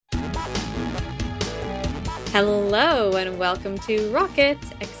Hello and welcome to Rocket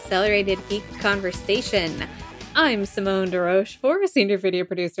Accelerated Geek Conversation. I'm Simone DeRochefort, senior video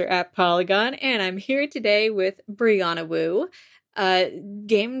producer at Polygon, and I'm here today with Brianna Wu,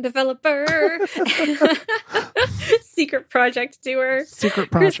 game developer, secret project doer,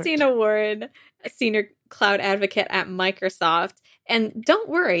 Christina Warren, a senior cloud advocate at Microsoft. And don't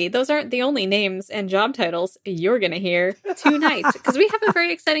worry, those aren't the only names and job titles you're going to hear tonight, because we have a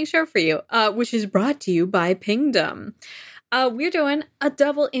very exciting show for you, which is brought to you by Pingdom. We're doing a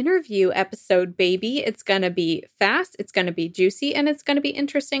double interview episode, baby. It's going to be fast, it's going to be juicy, and it's going to be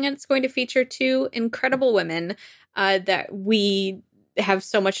interesting, and it's going to feature two incredible women that we have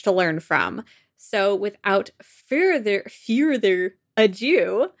so much to learn from. So without further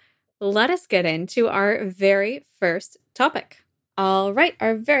ado, let us get into our very first topic. All right,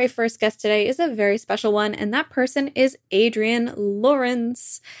 our very first guest today is a very special one, and that person is Adrienne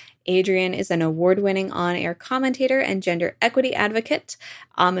Lawrence. Adrienne is an award-winning on-air commentator and gender equity advocate.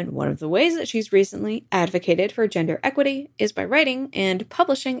 And one of the ways that she's recently advocated for gender equity is by writing and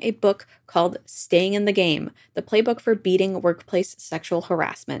publishing a book called Staying in the Game, the playbook for beating workplace sexual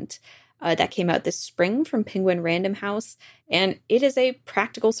harassment. That came out this spring from Penguin Random House, and it is a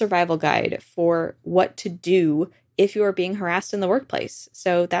practical survival guide for what to do if you are being harassed in the workplace.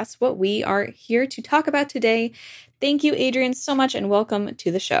 So that's what we are here to talk about today. Thank you, Adrienne, so much, and welcome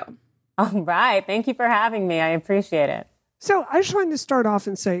to the show. All right. Thank you for having me. I appreciate it. So I just wanted to start off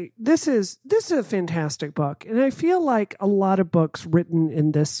and say, this is a fantastic book. And I feel like a lot of books written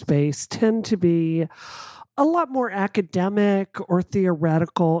in this space tend to be a lot more academic or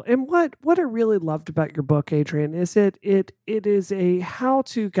theoretical. And what I really loved about your book, Adrienne, is it is a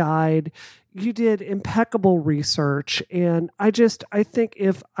how-to guide. You did impeccable research. And I think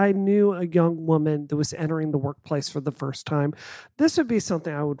if I knew a young woman that was entering the workplace for the first time, this would be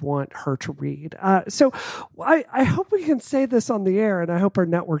something I would want her to read. So I hope we can say this on the air, and I hope our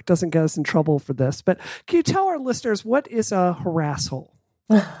network doesn't get us in trouble for this. But can you tell our listeners, what is a harasshole?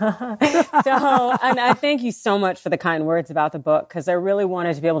 And I thank you so much for the kind words about the book, because I really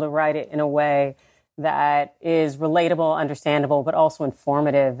wanted to be able to write it in a way that is relatable, understandable, but also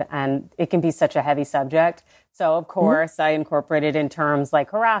informative. And it can be such a heavy subject. So, of course, I incorporated in terms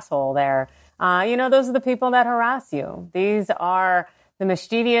like harasshole there. Those are the people that harass you. These are the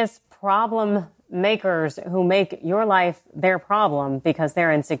mischievous problem makers who make your life their problem because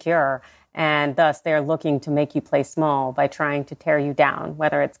they're insecure. And thus, they're looking to make you play small by trying to tear you down,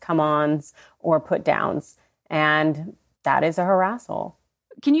 whether it's come-ons or put-downs. And that is a harasshole.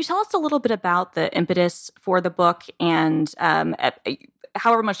 Can you tell us a little bit about the impetus for the book? And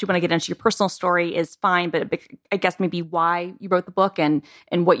however much you want to get into your personal story is fine, but I guess maybe why you wrote the book and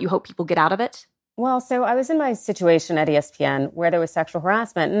what you hope people get out of it? Well, so I was in my situation at ESPN where there was sexual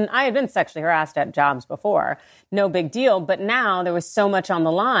harassment, and I had been sexually harassed at jobs before. No big deal. But now there was so much on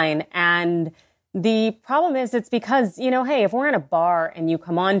the line. And the problem is it's because, hey, if we're in a bar and you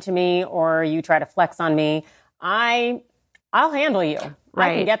come on to me or you try to flex on me, I'll handle you.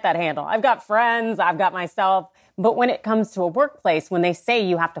 Right. I can get that handle. I've got friends. I've got myself. But when it comes to a workplace, when they say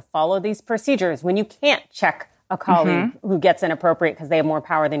you have to follow these procedures, when you can't check a colleague who gets inappropriate because they have more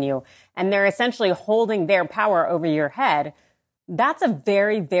power than you, and they're essentially holding their power over your head, that's a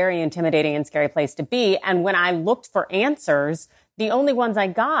very, very intimidating and scary place to be. And when I looked for answers, the only ones I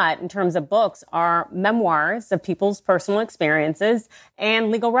got in terms of books are memoirs of people's personal experiences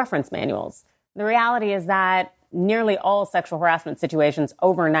and legal reference manuals. The reality is that nearly all sexual harassment situations,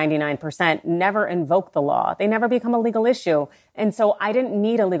 over 99%, never invoke the law. They never become a legal issue. And so I didn't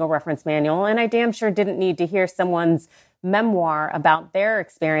need a legal reference manual, and I damn sure didn't need to hear someone's memoir about their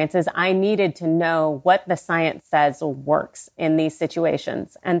experiences. I needed to know what the science says works in these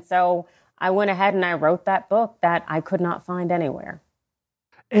situations. And so I went ahead and I wrote that book that I could not find anywhere.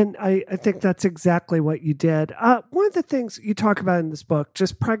 And I think that's exactly what you did. One of the things you talk about in this book,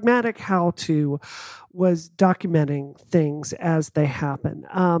 just pragmatic how-to, was documenting things as they happen.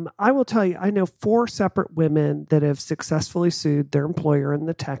 I will tell you, I know 4 separate women that have successfully sued their employer in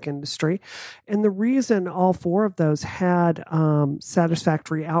the tech industry. And the reason all 4 of those had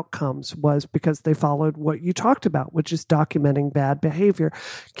satisfactory outcomes was because they followed what you talked about, which is documenting bad behavior.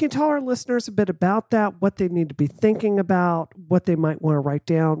 Can you tell our listeners a bit about that, what they need to be thinking about, what they might want to write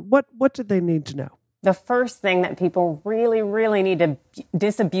down? What do they need to know? The first thing that people really, really need to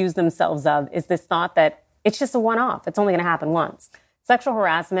disabuse themselves of is this thought that it's just a one-off. It's only going to happen once. Sexual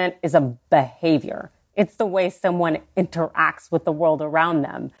harassment is a behavior. It's the way someone interacts with the world around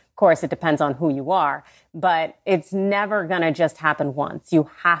them. course, it depends on who you are, but it's never going to just happen once. You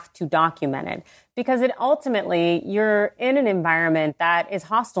have to document it because ultimately you're in an environment that is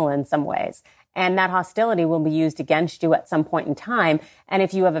hostile in some ways. And that hostility will be used against you at some point in time. And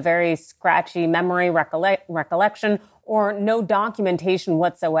if you have a very scratchy memory recollection or no documentation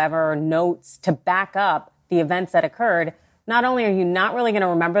whatsoever, or notes to back up the events that occurred, not only are you not really going to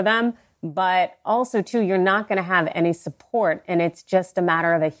remember them, but also, too, you're not going to have any support. And it's just a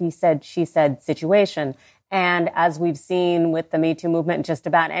matter of a he said, she said situation. And as we've seen with the Me Too movement, just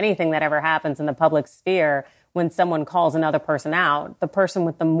about anything that ever happens in the public sphere, when someone calls another person out, the person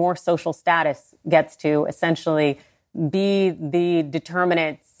with the more social status gets to essentially be the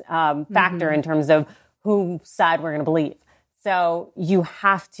determinant factor in terms of whose side we're going to believe. So you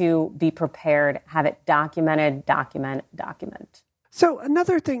have to be prepared, have it documented, document. So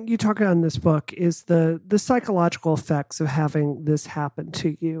another thing you talk about in this book is the psychological effects of having this happen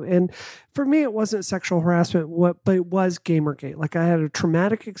to you. And for me, it wasn't sexual harassment, but it was Gamergate. Like I had a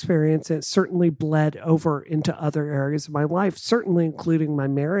traumatic experience and it certainly bled over into other areas of my life, certainly including my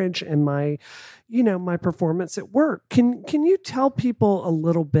marriage and my performance at work. Can you tell people a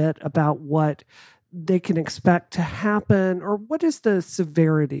little bit about what they can expect to happen, or what is the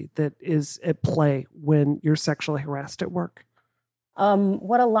severity that is at play when you're sexually harassed at work?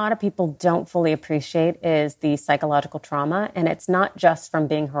 What a lot of people don't fully appreciate is the psychological trauma. And it's not just from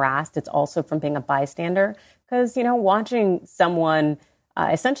being harassed. It's also from being a bystander. Because, watching someone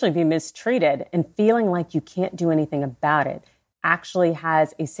essentially be mistreated and feeling like you can't do anything about it actually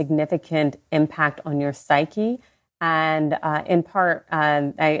has a significant impact on your psyche. And in part,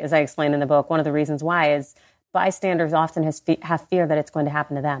 as I explained in the book, one of the reasons why is bystanders often have fear that it's going to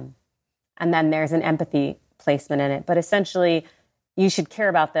happen to them. And then there's an empathy placement in it. But essentially, you should care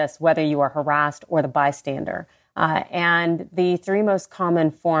about this whether you are harassed or the bystander. And the three most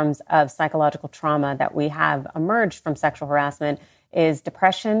common forms of psychological trauma that we have emerged from sexual harassment is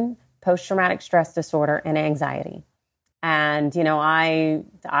depression, post-traumatic stress disorder, and anxiety. And,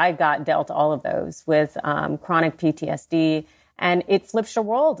 I got dealt all of those with chronic PTSD, and it flips your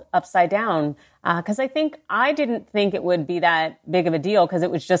world upside down. Because I didn't think it would be that big of a deal because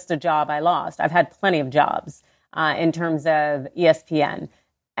it was just a job I lost. I've had plenty of jobs in terms of ESPN.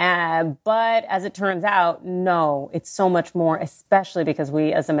 But as it turns out, no, it's so much more, especially because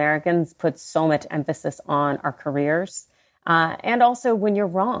we as Americans put so much emphasis on our careers. And also when you're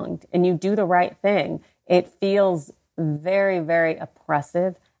wronged and you do the right thing, it feels very, very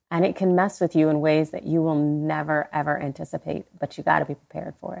oppressive, and it can mess with you in ways that you will never, ever anticipate, but you got to be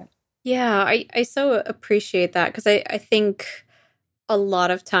prepared for it. Yeah, I so appreciate that because I think a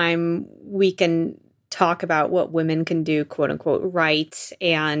lot of time we can talk about what women can do, quote unquote, right.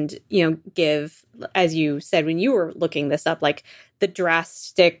 And, give, as you said, when you were looking this up, like the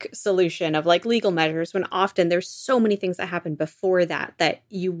drastic solution of like legal measures, when often there's so many things that happen before that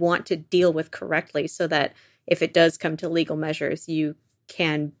you want to deal with correctly so that if it does come to legal measures, you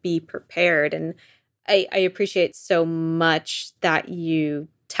can be prepared. And I appreciate so much that you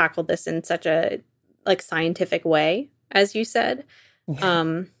tackled this in such a like scientific way, as you said.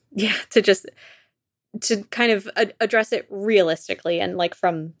 To kind of address it realistically and like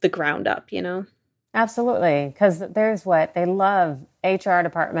from the ground up, Absolutely. Because there's they love HR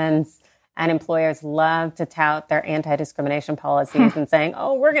departments and employers love to tout their anti-discrimination policies and saying,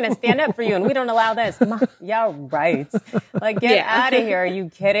 oh, we're going to stand up for you and we don't allow this. Yeah, right. Like, get out of here. Are you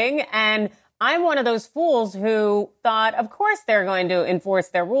kidding? And I'm one of those fools who thought, of course, they're going to enforce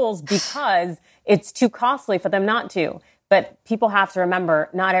their rules because it's too costly for them not to. But people have to remember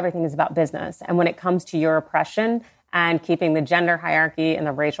not everything is about business. And when it comes to your oppression and keeping the gender hierarchy and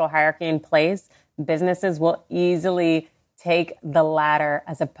the racial hierarchy in place, businesses will easily take the latter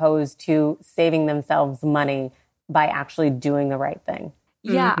as opposed to saving themselves money by actually doing the right thing.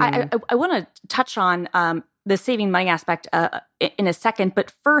 Yeah, I want to touch on the saving money aspect in a second. But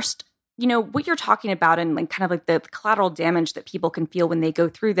first, what you're talking about and like kind of like the collateral damage that people can feel when they go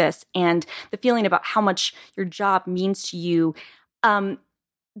through this and the feeling about how much your job means to you.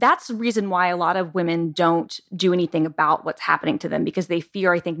 That's the reason why a lot of women don't do anything about what's happening to them because they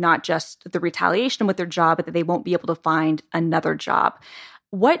fear, I think, not just the retaliation with their job, but that they won't be able to find another job.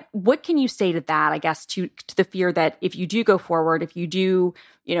 What can you say to that, I guess, to the fear that if you do go forward, if you do,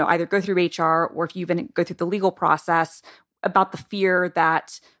 either go through HR or if you even go through the legal process, about the fear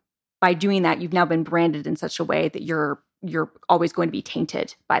that by doing that, you've now been branded in such a way that you're always going to be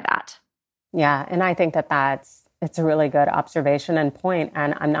tainted by that? Yeah, and I think it's a really good observation and point,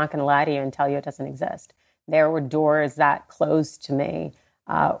 and I'm not going to lie to you and tell you it doesn't exist. There were doors that closed to me,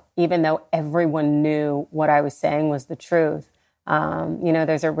 even though everyone knew what I was saying was the truth.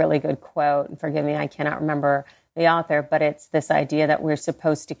 There's a really good quote, and forgive me, I cannot remember the author, but it's this idea that we're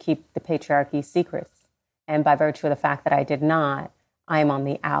supposed to keep the patriarchy secrets. And by virtue of the fact that I did not, I am on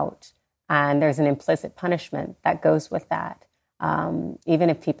the out. And there's an implicit punishment that goes with that, even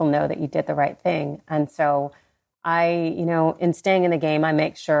if people know that you did the right thing. And so in staying in the game, I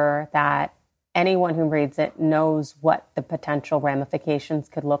make sure that anyone who reads it knows what the potential ramifications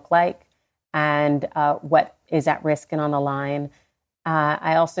could look like and what is at risk and on the line.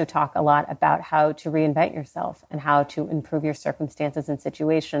 I also talk a lot about how to reinvent yourself and how to improve your circumstances and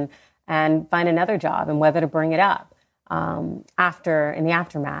situation and find another job and whether to bring it up in the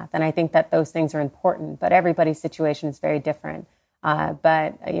aftermath. And I think that those things are important, but everybody's situation is very different.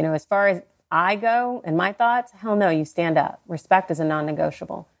 But as far as I go and my thoughts, hell no, you stand up. Respect is a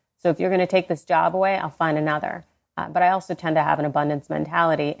non-negotiable. So if you're going to take this job away, I'll find another. But I also tend to have an abundance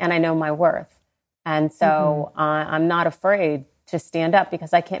mentality and I know my worth. And so I'm not afraid to stand up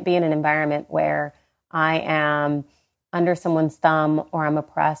because I can't be in an environment where I am under someone's thumb or I'm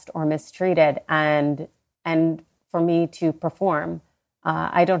oppressed or mistreated. And for me to perform,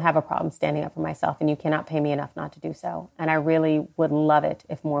 I don't have a problem standing up for myself, and you cannot pay me enough not to do so. And I really would love it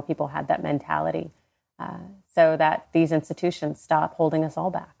if more people had that mentality so that these institutions stop holding us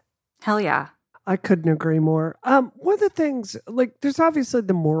all back. Hell yeah. I couldn't agree more. One of the things, there's obviously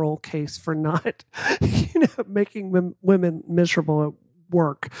the moral case for not, making women miserable at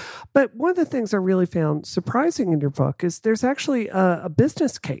work. But one of the things I really found surprising in your book is there's actually a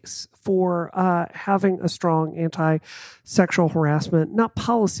business case for having a strong anti-sexual harassment, not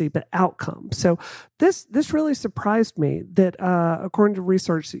policy, but outcome. So this really surprised me that according to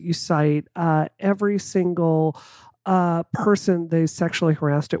research that you cite, every single person they sexually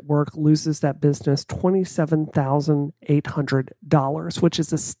harassed at work loses that business $27,800, which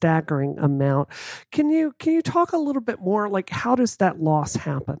is a staggering amount. Can you talk a little bit more? How does that loss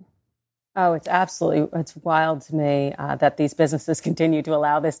happen? Oh, it's wild to me that these businesses continue to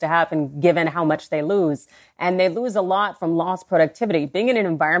allow this to happen, given how much they lose. And they lose a lot from lost productivity. Being in an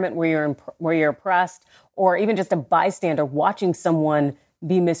environment where you're oppressed, or even just a bystander watching someone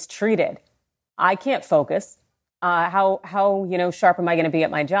be mistreated, I can't focus. How sharp am I going to be at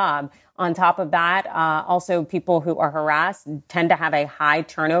my job? On top of that, also people who are harassed tend to have a high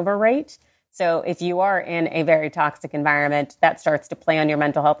turnover rate. So if you are in a very toxic environment, that starts to play on your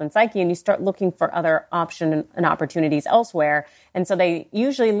mental health and psyche, and you start looking for other options and opportunities elsewhere. And so they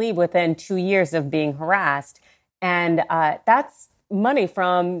usually leave within 2 years of being harassed. And that's money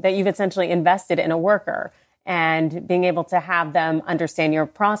that you've essentially invested in a worker. And being able to have them understand your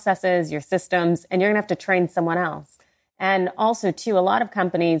processes, your systems, and you're going to have to train someone else. And also, too, a lot of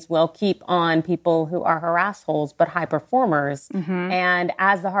companies will keep on people who are harassholes, but high performers. Mm-hmm. And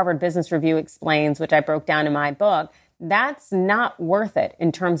as the Harvard Business Review explains, which I broke down in my book, that's not worth it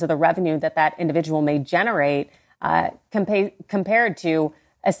in terms of the revenue that individual may generate compared to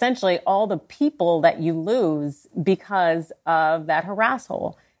essentially all the people that you lose because of that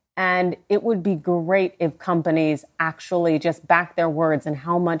harass-hole. And it would be great if companies actually just back their words and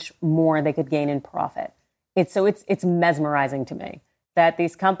how much more they could gain in profit. It's mesmerizing to me that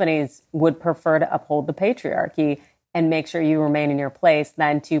these companies would prefer to uphold the patriarchy and make sure you remain in your place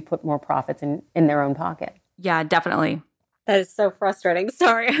than to put more profits in their own pocket. Yeah, definitely. That is so frustrating.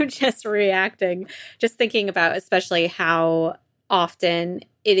 Sorry, I'm just reacting. Just thinking about especially how often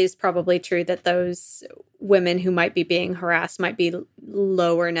it is probably true that those women who might be being harassed might be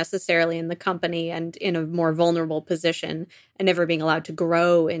lower necessarily in the company and in a more vulnerable position and never being allowed to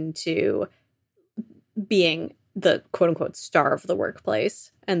grow into being the quote unquote star of the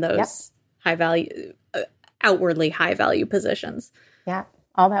workplace and those high value, outwardly high value positions. Yeah.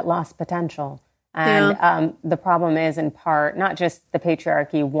 All that lost potential. And the problem is in part, not just the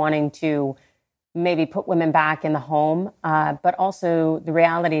patriarchy wanting to maybe put women back in the home, but also the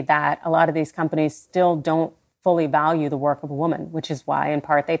reality that a lot of these companies still don't fully value the work of a woman, which is why in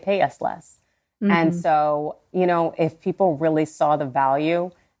part they pay us less. Mm-hmm. And so, if people really saw the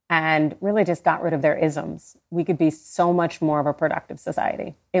value and really just got rid of their isms, we could be so much more of a productive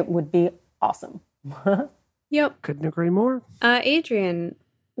society. It would be awesome. Yep. Couldn't agree more. Adrienne,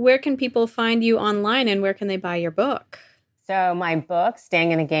 where can people find you online and where can they buy your book? So my book,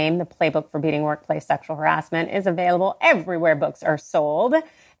 Staying in the Game, The Playbook for Beating Workplace Sexual Harassment, is available everywhere books are sold.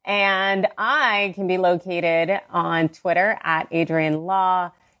 And I can be located on Twitter at Adrienne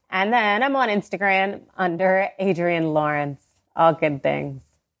Law. And then I'm on Instagram under Adrienne Lawrence. All good things.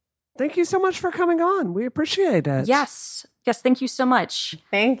 Thank you so much for coming on. We appreciate it. Yes. Yes, thank you so much.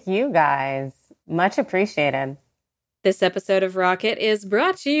 Thank you, guys. Much appreciated. This episode of Rocket is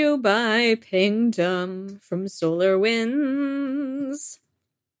brought to you by Pingdom from SolarWinds.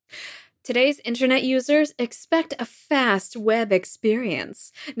 Today's internet users expect a fast web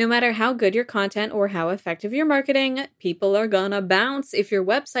experience. No matter how good your content or how effective your marketing, people are gonna bounce if your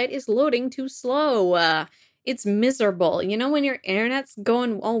website is loading too slow. It's miserable. You know, when your internet's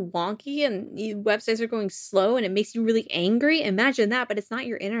going all wonky and websites are going slow and it makes you really angry? Imagine that, but it's not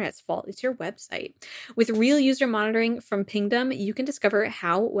your internet's fault. It's your website. With real user monitoring from Pingdom, you can discover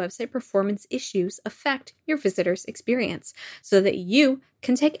how website performance issues affect your visitors' experience so that you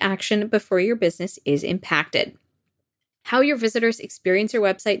can take action before your business is impacted. How your visitors experience your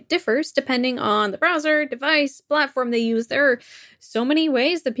website differs depending on the browser, device, platform they use. There are so many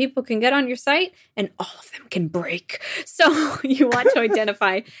ways that people can get on your site, and all of them can break. So you want to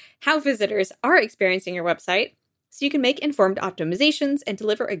identify how visitors are experiencing your website so you can make informed optimizations and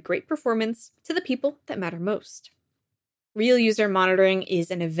deliver a great performance to the people that matter most. Real user monitoring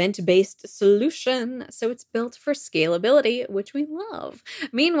is an event-based solution, so it's built for scalability, which we love.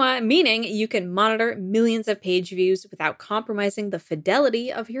 Meaning you can monitor millions of page views without compromising the fidelity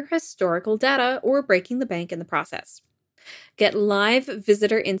of your historical data or breaking the bank in the process. Get live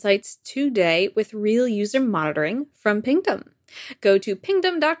visitor insights today with real user monitoring from Pingdom. Go to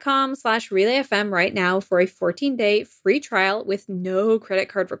pingdom.com/RelayFM right now for a 14-day free trial with no credit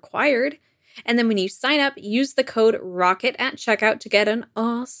card required. And then when you sign up, use the code ROCKET at checkout to get an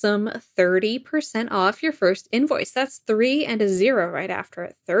awesome 30% off your first invoice. That's 3 and a 0 right after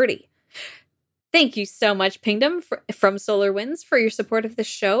it, 30. Thank you so much, Pingdom from SolarWinds, for your support of the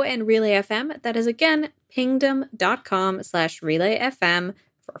show and Relay FM. That is, again, pingdom.com/RelayFM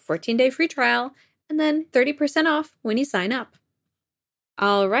for a 14-day free trial and then 30% off when you sign up.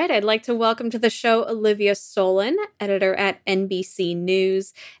 All right, I'd like to welcome to the show Olivia Solon, editor at NBC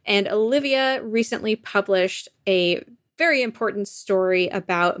News. And Olivia recently published a very important story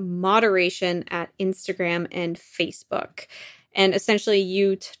about moderation at Instagram and Facebook. And essentially,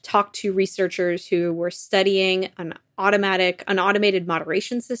 you talked to researchers who were studying an automated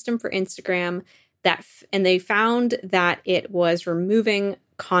moderation system for Instagram, and they found that it was removing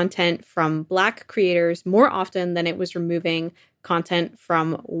content from Black creators more often than it was removing content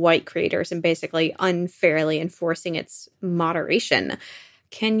from white creators and basically unfairly enforcing its moderation.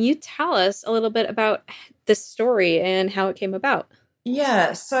 Can you tell us a little bit about this story and how it came about?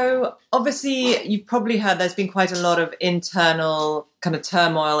 Yeah, so obviously you've probably heard there's been quite a lot of internal kind of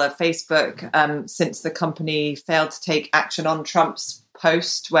turmoil at Facebook since the company failed to take action on Trump's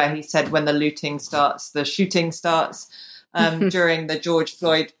post where he said when the looting starts, the shooting starts during the George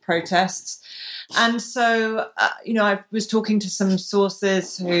Floyd protests. And so, I was talking to some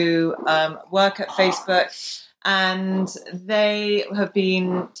sources who work at Facebook, and they have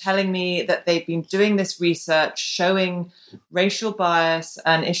been telling me that they've been doing this research showing racial bias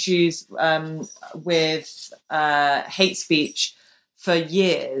and issues with hate speech for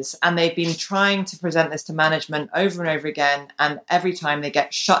years. And they've been trying to present this to management over and over again. And every time they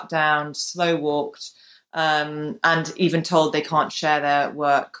get shut down, slow walked, and even told they can't share their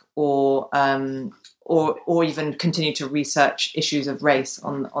work or even continue to research issues of race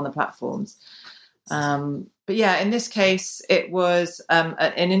on the platforms. But yeah, in this case, it was an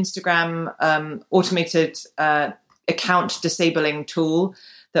Instagram automated account disabling tool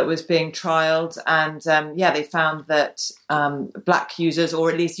that was being trialed. And they found that Black users,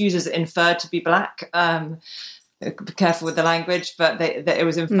 or at least users inferred to be Black, be careful with the language, but that it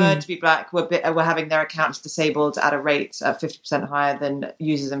was inferred to be Black were having their accounts disabled at a rate 50% higher than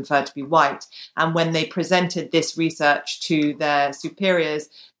users inferred to be white. And when they presented this research to their superiors,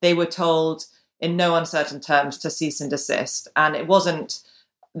 they were told in no uncertain terms to cease and desist. And it wasn't,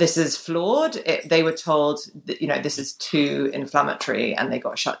 this is flawed. They were told that, this is too inflammatory, and they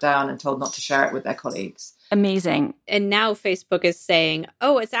got shut down and told not to share it with their colleagues. Amazing. And now Facebook is saying,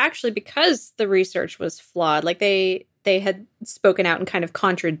 oh, it's actually because the research was flawed. Like they had spoken out and kind of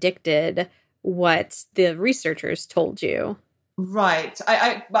contradicted what the researchers told you. Right.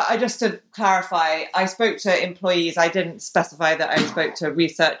 I just to clarify, I spoke to employees. I didn't specify that I spoke to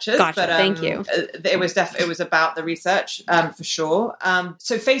researchers. Gotcha. But Thank you. It was about the research for sure.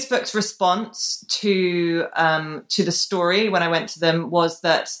 So Facebook's response to the story when I went to them was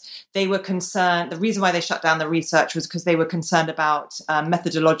that they were concerned. The reason why they shut down the research was because they were concerned about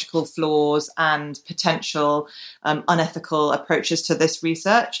methodological flaws and potential unethical approaches to this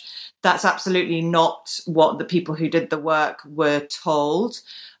research. That's absolutely not what the people who did the work were told,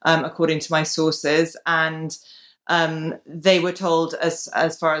 according to my sources. And they were told,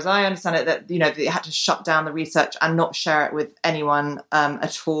 as far as I understand it, that they had to shut down the research and not share it with anyone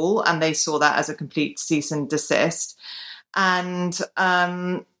at all, and they saw that as a complete cease and desist. And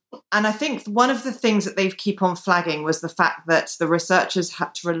I think one of the things that they keep on flagging was the fact that the researchers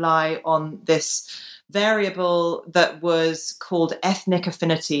had to rely on this variable that was called ethnic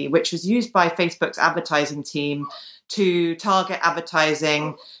affinity, which was used by Facebook's advertising team to target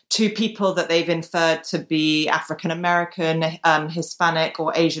advertising to people that they've inferred to be African American, Hispanic,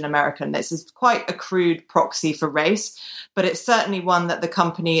 or Asian American. This is quite a crude proxy for race, but it's certainly one that the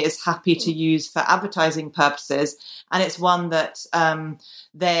company is happy to use for advertising purposes. And it's one that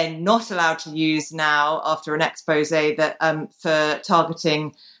they're not allowed to use now after an expose that for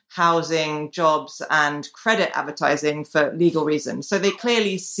targeting housing, jobs, and credit advertising for legal reasons. So they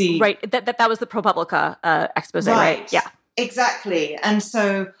clearly see... Right. That was the ProPublica expose, right? Yeah. Exactly. And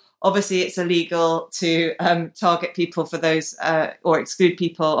so obviously it's illegal to target people for those or exclude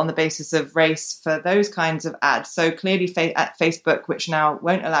people on the basis of race for those kinds of ads. So clearly at Facebook, which now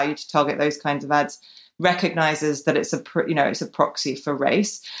won't allow you to target those kinds of ads, recognizes that it's a proxy for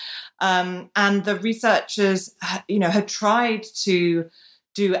race. And the researchers, had tried to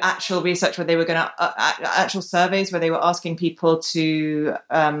do actual research where they were going to actual surveys where they were asking people to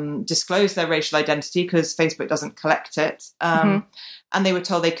disclose their racial identity because Facebook doesn't collect it. And they were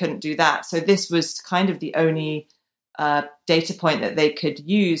told they couldn't do that. So this was kind of the only data point that they could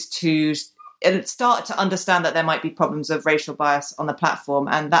use to start to understand that there might be problems of racial bias on the platform,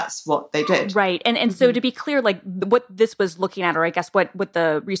 and that's what they did. Right. And so to be clear, like what this was looking at, or I guess what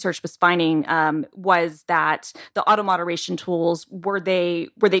the research was finding was that the auto moderation tools, were they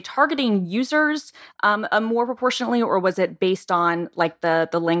targeting users more proportionately, or was it based on like the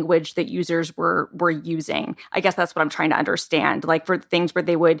language that users were using? I guess that's what I'm trying to understand. Like for things where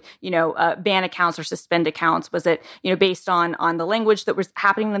they would, ban accounts or suspend accounts, was it, based on the language that was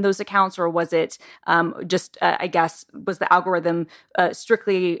happening in those accounts, or was it I guess, was the algorithm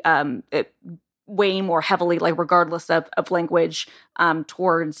strictly weighing more heavily, like regardless of language,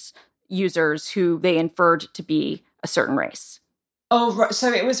 towards users who they inferred to be a certain race? Oh, right.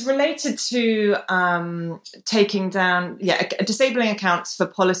 So it was related to taking down, disabling accounts for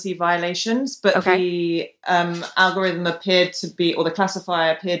policy violations, but the algorithm appeared to be, or the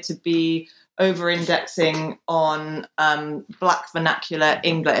classifier appeared to be over-indexing on Black vernacular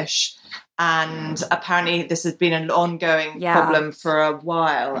English. And apparently this has been an ongoing problem for a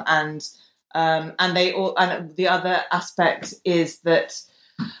while. And the other aspect is that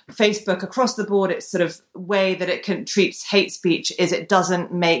Facebook across the board, its sort of way that it treats hate speech is it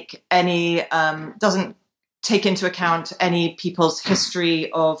doesn't make any, doesn't take into account any people's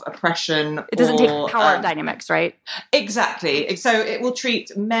history of oppression. It doesn't take power dynamics, right? Exactly. So it will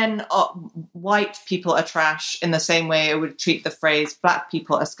treat white people are trash in the same way it would treat the phrase black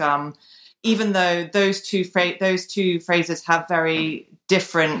people are scum, even though those two phrases have very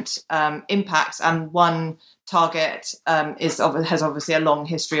different impacts, and one target has obviously a long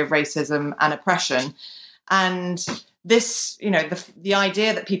history of racism and oppression. And this, the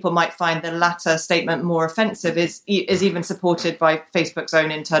idea that people might find the latter statement more offensive is even supported by Facebook's own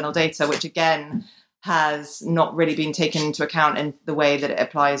internal data, which again has not really been taken into account in the way that it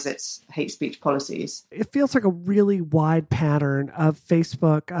applies its hate speech policies. It feels like a really wide pattern of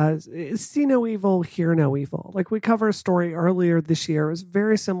Facebook. See no evil, hear no evil. Like we covered a story earlier this year. It was a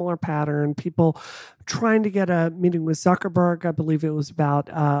very similar pattern. People trying to get a meeting with Zuckerberg. I believe it was about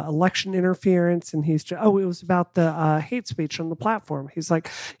election interference. And it was about the hate speech on the platform. He's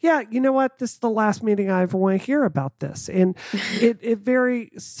like, yeah, you know what? This is the last meeting I ever want to hear about this. And it very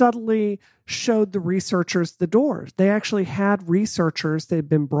subtly showed the researchers the doors. They actually had researchers that had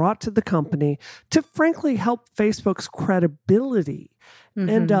been brought to the company to frankly help Facebook's credibility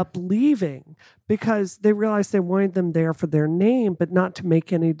end up leaving because they realized they wanted them there for their name, but not to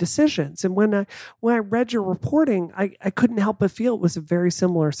make any decisions. And when I read your reporting, I couldn't help but feel it was a very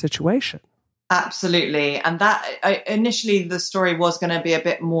similar situation. Absolutely. And that initially the story was going to be a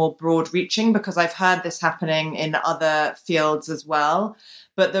bit more broad reaching because I've heard this happening in other fields as well.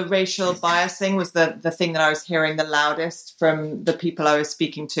 But the racial biasing was the thing that I was hearing the loudest from the people I was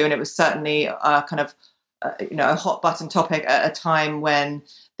speaking to. And it was certainly a hot button topic at a time when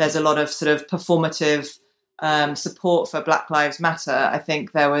there's a lot of sort of performative support for Black Lives Matter. I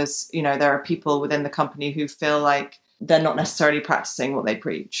think there are people within the company who feel like they're not necessarily practicing what they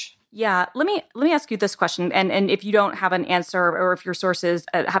preach. Yeah, let me ask you this question, and if you don't have an answer, or if your sources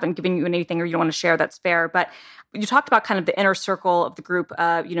haven't given you anything, or you don't want to share, that's fair. But you talked about kind of the inner circle of the group,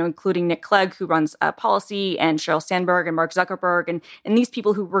 including Nick Clegg, who runs policy, and Sheryl Sandberg and Mark Zuckerberg, and these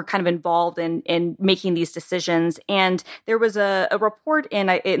people who were kind of involved in making these decisions. And there was a report in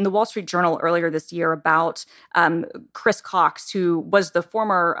the Wall Street Journal earlier this year about Chris Cox, who was the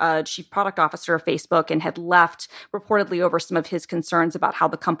former chief product officer of Facebook and had left reportedly over some of his concerns about how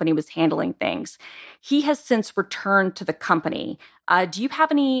the company was handling things. He has since returned to the company. Do you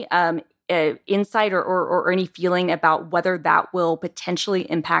have any insight or any feeling about whether that will potentially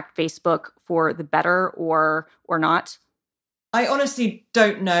impact Facebook for the better or not? I honestly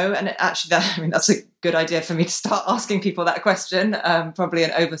don't know. And actually, that's a good idea for me to start asking people that question. Probably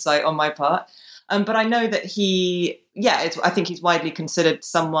an oversight on my part. But I know that I think he's widely considered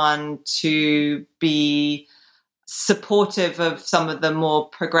someone to be supportive of some of the more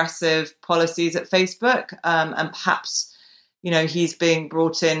progressive policies at Facebook. And perhaps, he's being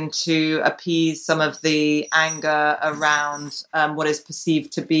brought in to appease some of the anger around what is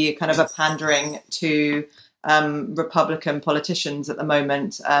perceived to be kind of a pandering to Republican politicians at the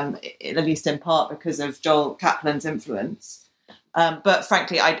moment, at least in part because of Joel Kaplan's influence. But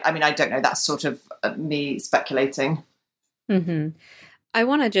frankly, I don't know. That's sort of me speculating. Mm-hmm. I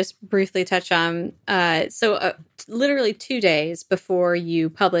want to just briefly touch on, literally 2 days before you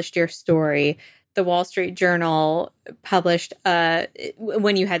published your story, the Wall Street Journal published,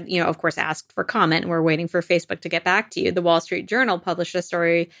 when you had, of course, asked for comment and we're waiting for Facebook to get back to you, the Wall Street Journal published a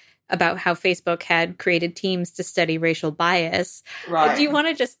story about how Facebook had created teams to study racial bias. Right. Do you want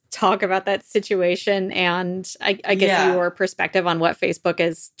to just talk about that situation and I guess your perspective on what Facebook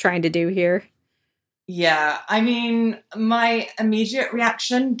is trying to do here? Yeah, I mean, my immediate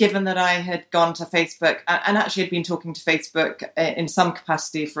reaction, given that I had gone to Facebook and actually had been talking to Facebook in some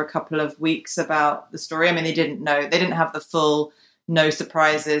capacity for a couple of weeks about the story. I mean, they didn't have the full no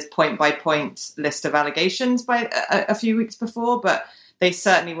surprises, point by point list of allegations by a few weeks before, but they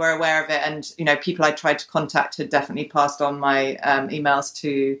certainly were aware of it. And, people I tried to contact had definitely passed on my emails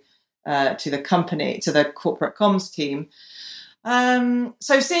to the company, to the corporate comms team.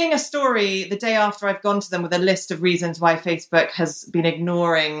 So seeing a story the day after I've gone to them with a list of reasons why Facebook has been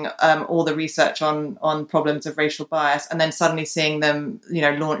ignoring all the research on problems of racial bias, and then suddenly seeing them,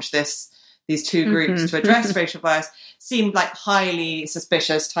 launch these two groups to address racial bias seemed like highly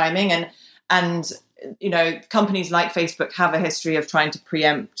suspicious timing. And companies like Facebook have a history of trying to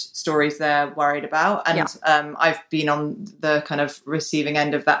preempt stories they're worried about. And I've been on the kind of receiving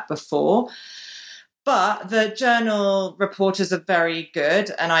end of that before. But the Journal reporters are very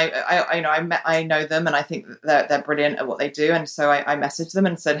good, and I know them, and I think that they're brilliant at what they do. And so I messaged them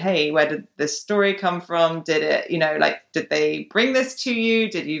and said, "Hey, where did this story come from? Did it, did they bring this to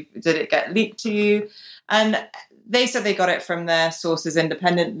you? Did it get leaked to you?" And they said they got it from their sources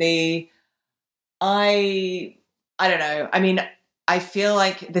independently. I don't know. I mean, I feel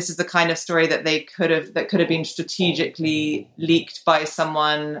like this is the kind of story that could have been strategically leaked by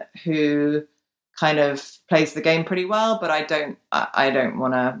someone who kind of plays the game pretty well, but I don't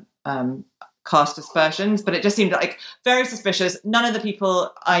want to cast aspersions, but it just seemed like very suspicious. None of the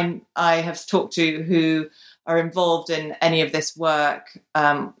people I have talked to who are involved in any of this work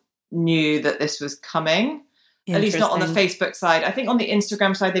knew that this was coming, at least not on the Facebook side. I think on the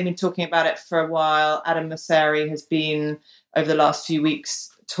Instagram side, they've been talking about it for a while. Adam Mosseri has been, over the last few weeks,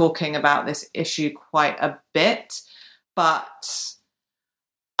 talking about this issue quite a bit, but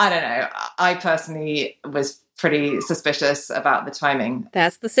I don't know. I personally was pretty suspicious about the timing.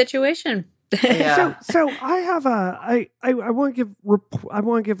 That's the situation. Yeah. So I have I want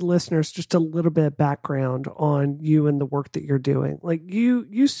to give listeners just a little bit of background on you and the work that you're doing. Like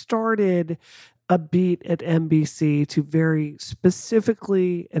you started a beat at NBC to very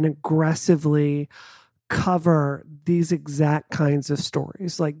specifically and aggressively cover these exact kinds of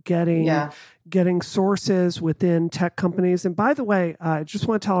stories, like getting sources within tech companies. And by the way, I just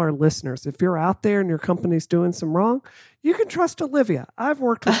want to tell our listeners, if you're out there and your company's doing some wrong, you can trust Olivia. I've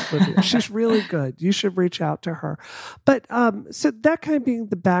worked with Olivia. She's really good. You should reach out to her. But so that kind of being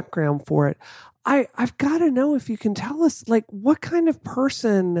the background for it, I've got to know if you can tell us, like, what kind of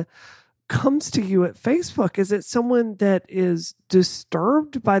person comes to you at Facebook? Is it someone that is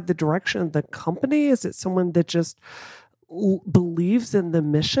disturbed by the direction of the company? Is it someone that just believes in the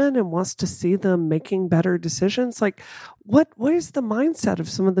mission and wants to see them making better decisions? Like, what is the mindset of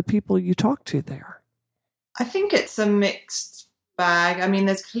some of the people you talk to there? I think it's a mixed bag. I mean,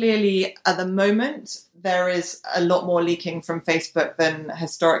 there's clearly, at the moment, there is a lot more leaking from Facebook than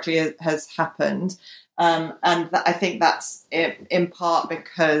historically has happened. I think that's in part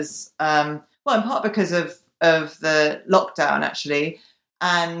because, of the lockdown, actually,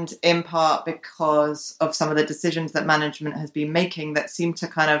 and in part because of some of the decisions that management has been making that seem to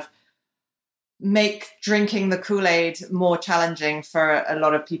kind of make drinking the Kool-Aid more challenging for a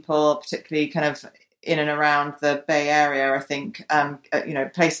lot of people, particularly kind of in and around the Bay Area. I think, a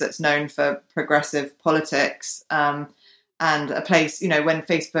place that's known for progressive politics, and a place, when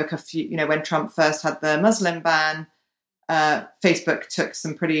Facebook, when Trump first had the Muslim ban, Facebook took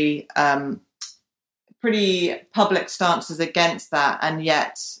some pretty public stances against that. And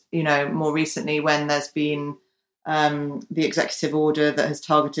yet, more recently, when there's been the executive order that has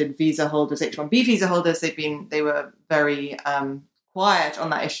targeted visa holders, H-1B visa holders, they were very quiet on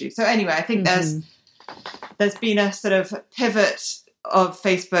that issue. So anyway, I think there's been a sort of pivot of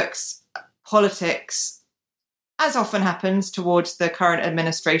Facebook's politics, as often happens, towards the current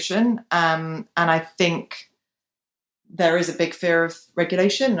administration. And I think there is a big fear of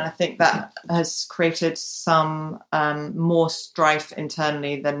regulation. And I think that has created some more strife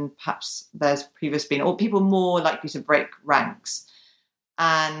internally than perhaps there's previously been, or people more likely to break ranks.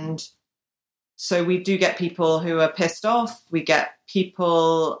 And so we do get people who are pissed off. We get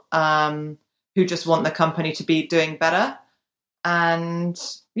people who just want the company to be doing better. And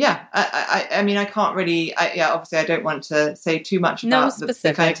yeah, I mean, I can't really, obviously I don't want to say too much about no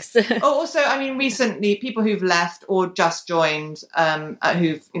specifics. Recently, people who've left or just joined,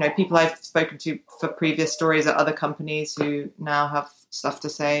 people I've spoken to for previous stories at other companies who now have stuff to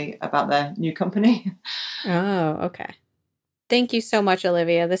say about their new company. Oh, okay. Thank you so much,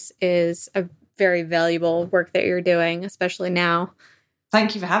 Olivia. This is a very valuable work that you're doing, especially now.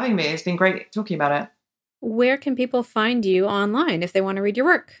 Thank you for having me. It's been great talking about it. Where can people find you online if they want to read your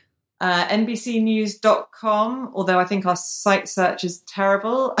work? NBCnews.com, although I think our site search is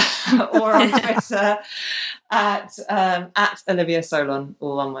terrible, or on Twitter at Olivia Solon,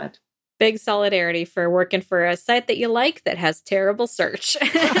 all one word. Big solidarity for working for a site that you like that has terrible search.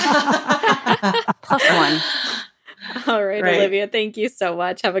 +1. All right, great. Olivia, thank you so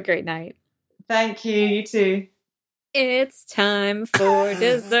much. Have a great night. Thank you. You too. It's time for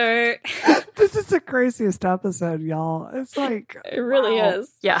dessert. This is the craziest episode, y'all. It's like... It really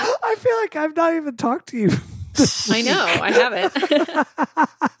is. Yeah. I feel like I've not even talked to you. I know. I haven't.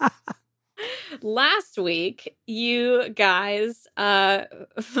 Last week, you guys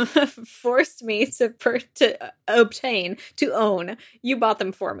forced me to own. You bought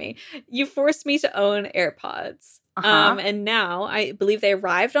them for me. You forced me to own AirPods. And now I believe they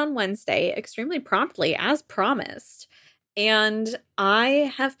arrived on Wednesday extremely promptly, as promised. And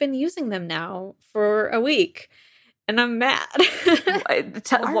I have been using them now for a week, and I'm mad.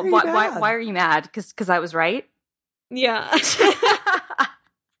 Why are you mad? Because I was right? Yeah.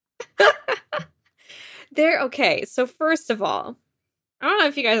 They're okay. So first of all, I don't know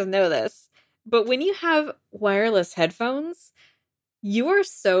if you guys know this, but when you have wireless headphones, you are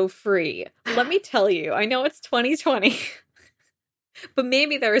so free. Let me tell you, I know it's 2020, but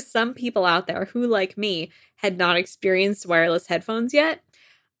maybe there are some people out there who, like me, had not experienced wireless headphones yet.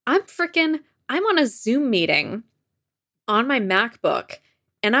 I'm on a Zoom meeting on my MacBook,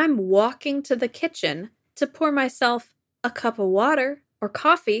 and I'm walking to the kitchen to pour myself a cup of water or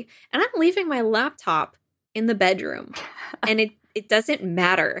coffee, and I'm leaving my laptop in the bedroom, and it doesn't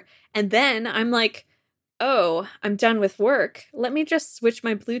matter. And then I'm like, oh, I'm done with work. Let me just switch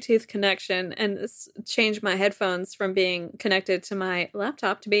my Bluetooth connection and change my headphones from being connected to my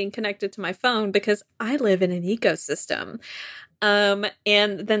laptop to being connected to my phone, because I live in an ecosystem.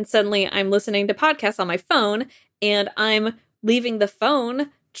 And then suddenly I'm listening to podcasts on my phone, and I'm leaving the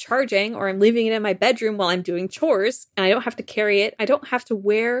phone charging, or I'm leaving it in my bedroom while I'm doing chores, and I don't have to carry it. I don't have to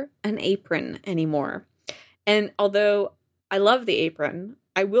wear an apron anymore. And although I love the apron,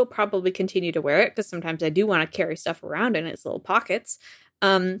 I will probably continue to wear it because sometimes I do want to carry stuff around in its little pockets.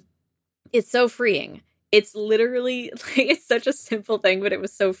 It's so freeing. It's literally, it's such a simple thing, but it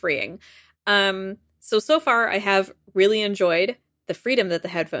was so freeing. So far I have really enjoyed the freedom that the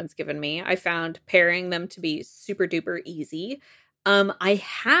headphones given me. I found pairing them to be super duper easy. I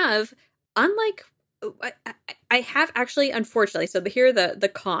have actually, unfortunately, so here are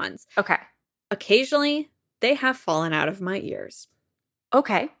the cons. Okay. Occasionally, they have fallen out of my ears.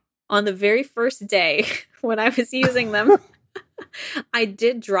 Okay. On the very first day when I was using them, I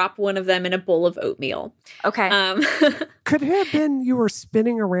did drop one of them in a bowl of oatmeal. Okay. Could it have been you were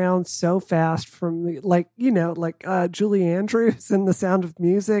spinning around so fast from like Julie Andrews in The Sound of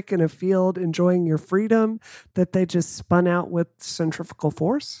Music in a field enjoying your freedom that they just spun out with centrifugal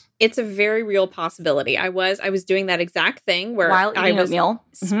force? It's a very real possibility. I was doing that exact thing where while eating I was oatmeal,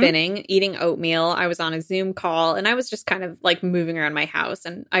 spinning, eating oatmeal. I was on a Zoom call and I was just kind of like moving around my house,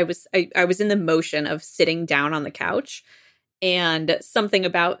 and I was in the motion of sitting down on the couch, and something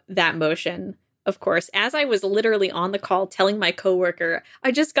about that motion, of course, as I was literally on the call telling my coworker,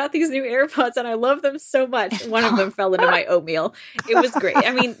 I just got these new AirPods and I love them so much. One of them fell into my oatmeal. It was great.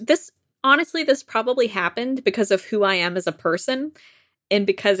 I mean, this probably happened because of who I am as a person. And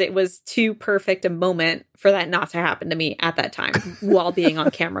because it was too perfect a moment for that not to happen to me at that time while being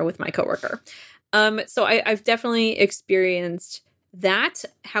on camera with my coworker. So I've definitely experienced that.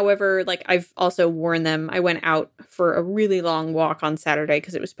 However, like I've also worn them. I went out for a really long walk on Saturday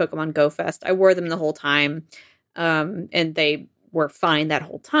because it was Pokemon Go Fest. I wore them the whole time. And they were fine that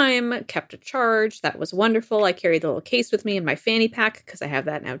whole time, kept a charge. That was wonderful. I carried the little case with me in my fanny pack because I have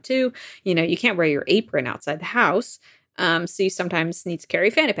that now too. You know, you can't wear your apron outside the house. So you sometimes need to carry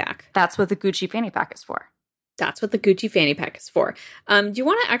a fanny pack. That's what the Gucci fanny pack is for. That's what the Gucci fanny pack is for. Do you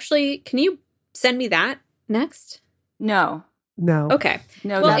want to can you send me that next? No. Okay.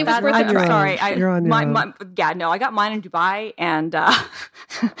 No, well, it was worth a try. Sorry. You're on your own. I got mine in Dubai, and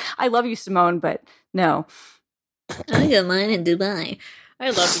I love you, Simone, but no. I got mine in Dubai.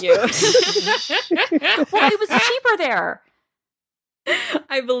 I love you. Well, it was cheaper there.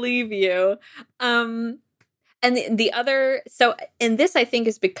 I believe you. And the other, and this I think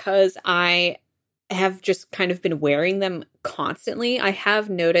is because I have just kind of been wearing them constantly. I have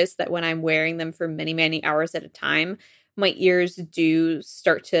noticed that when I'm wearing them for many, many hours at a time, my ears do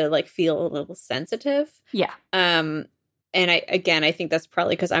start to like feel a little sensitive. Yeah. And I think that's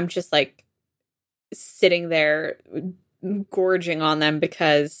probably because I'm just like sitting there gorging on them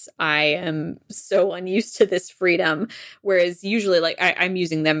because I am so unused to this freedom. Whereas usually like I'm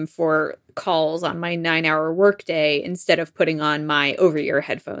using them for calls on my 9-hour workday instead of putting on my over-ear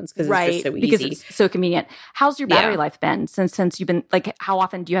headphones because it's just so easy. Because it's so convenient. How's your battery life been since you've been like, how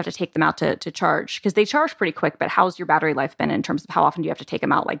often do you have to take them out to charge? Because they charge pretty quick, but how's your battery life been in terms of how often do you have to take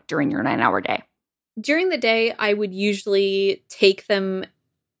them out like during your 9-hour day? During the day, I would usually take them.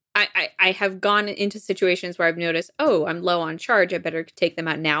 I have gone into situations where I've noticed, oh, I'm low on charge. I better take them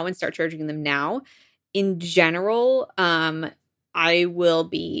out now and start charging them now. In general, I will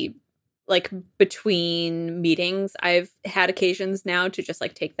be like between meetings. I've had occasions now to just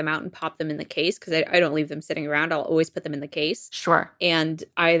like take them out and pop them in the case because I don't leave them sitting around. I'll always put them in the case. Sure. And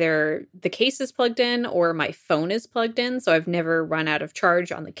either the case is plugged in or my phone is plugged in. So I've never run out of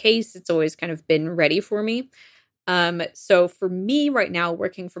charge on the case. It's always kind of been ready for me. So for me right now,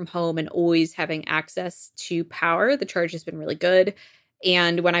 working from home and always having access to power, the charge has been really good.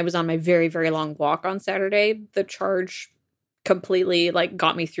 And when I was on my very, very long walk on Saturday, the charge completely like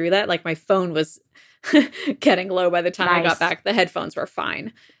got me through that. Like my phone was getting low by the time I got back. The headphones were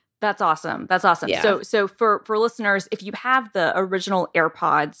fine. That's awesome. Yeah. So for listeners, if you have the original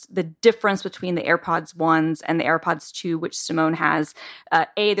AirPods, the difference between the AirPods 1s and the AirPods 2, which Simone has, there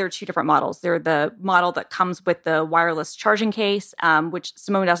are two different models. They're the model that comes with the wireless charging case, which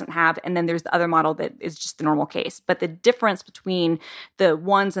Simone doesn't have, and then there's the other model that is just the normal case. But the difference between the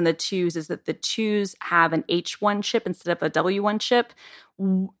 1s and the 2s is that the 2s have an H1 chip instead of a W1 chip.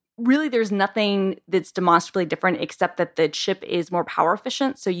 Really, there's nothing that's demonstrably different except that the chip is more power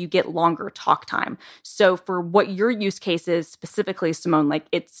efficient, so you get longer talk time. So for what your use case is specifically, Simone, like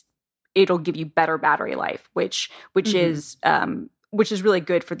it'll give you better battery life, which is really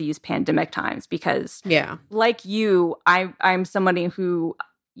good for these pandemic times because, like you, I'm somebody who,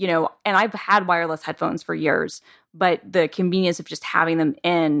 you know, and I've had wireless headphones for years, but the convenience of just having them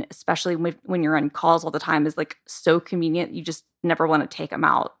in, especially when you're on calls all the time, is like so convenient. You just never want to take them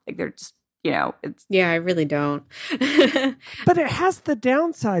out. Like they're just, you know, it's. Yeah, I really don't. But it has the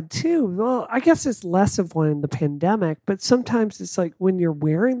downside too. Well, I guess it's less of one in the pandemic, but sometimes it's like when you're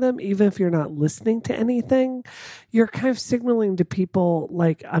wearing them, even if you're not listening to anything, you're kind of signaling to people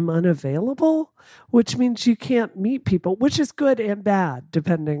like I'm unavailable, which means you can't meet people, which is good and bad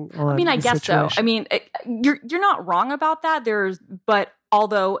depending on. I mean, I guess situation. so. I mean, you're not wrong about that. But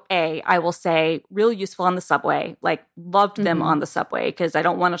although I will say really useful on the subway, like loved them on the subway because I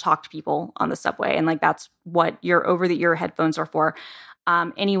don't want to talk to people on the subway. And like, that's what your over the ear headphones are for.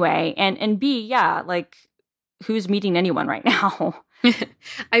 Anyway, and B, yeah, like who's meeting anyone right now?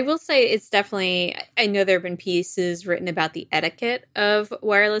 I will say it's definitely, I know there have been pieces written about the etiquette of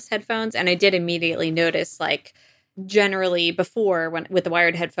wireless headphones. And I did immediately notice like generally before when with the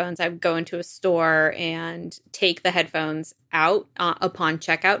wired headphones, I would go into a store and take the headphones out upon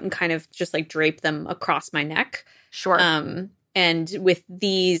checkout and kind of just like drape them across my neck. Sure. And with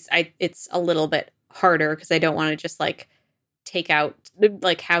these, it's a little bit harder because I don't want to just like take out,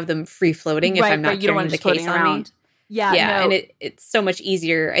 like have them free floating if I'm not carrying the case on me. Yeah. No. And it's so much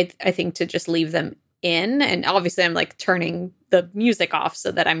easier, I think, to just leave them in. And obviously I'm like turning the music off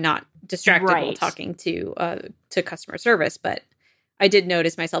so that I'm not distracted while talking to customer service. But I did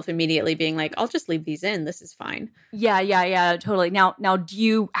notice myself immediately being like, I'll just leave these in. This is fine. Yeah, totally. Now, have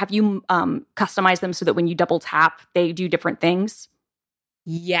you customized them so that when you double tap, they do different things?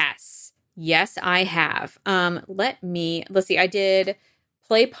 Yes, I have. Let's see. I did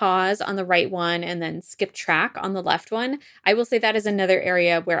play pause on the right one and then skip track on the left one. I will say that is another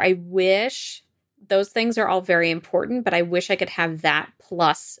area where I wish those things are all very important, but I wish I could have that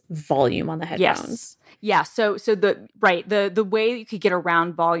plus volume on the headphones. Yeah. So the way you could get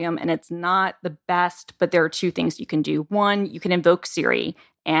around volume, and it's not the best, but there are two things you can do. One, you can invoke Siri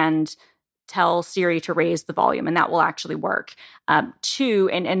and tell Siri to raise the volume, and that will actually work. Two,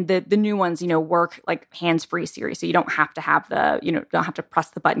 and the new ones, work like hands-free Siri, so you don't have to have don't have to press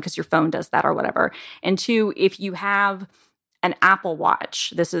the button because your phone does that or whatever. And two, if you have an Apple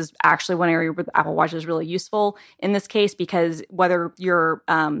Watch, this is actually one area where the Apple Watch is really useful in this case, because whether your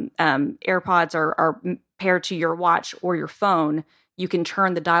AirPods are paired to your watch or your phone, you can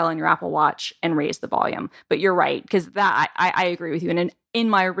turn the dial on your Apple Watch and raise the volume. But you're right, because that I agree with you. And in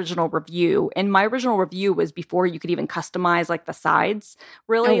my original review, was before you could even customize like the sides.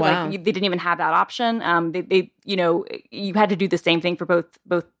 Really, wow. Like they didn't even have that option. They you had to do the same thing for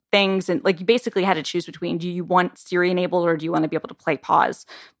both things, and like you basically had to choose between, do you want Siri enabled or do you want to be able to play pause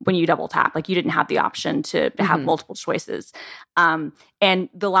when you double tap? Like you didn't have the option to have multiple choices. And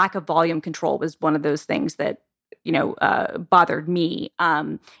the lack of volume control was one of those things that bothered me.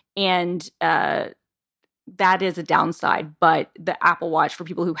 And that is a downside, but the Apple Watch, for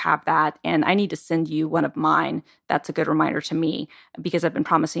people who have that, and I need to send you one of mine. That's a good reminder to me because I've been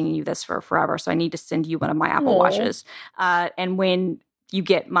promising you this for forever. So I need to send you one of my Apple Watches. And when you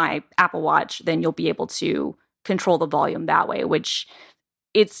get my Apple Watch, then you'll be able to control the volume that way, which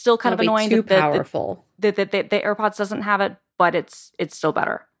it's still kind of annoying that the AirPods doesn't have it, but it's still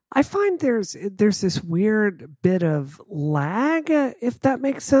better. I find there's this weird bit of lag, if that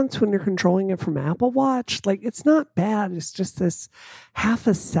makes sense, when you're controlling it from Apple Watch. Like, it's not bad. It's just this half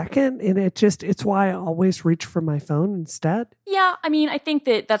a second, and it's why I always reach for my phone instead. Yeah, I mean, I think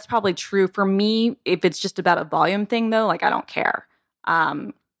that's probably true. For me, if it's just about a volume thing, though, like I don't care.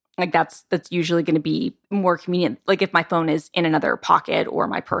 Like that's usually going to be more convenient. Like if my phone is in another pocket or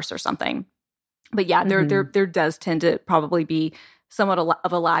my purse or something. But yeah, there does tend to probably be somewhat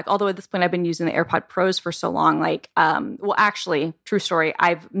of a lag. Although at this point I've been using the AirPod Pros for so long. Like, actually, true story,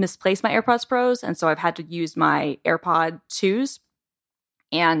 I've misplaced my AirPods Pros, and so I've had to use my AirPod 2s.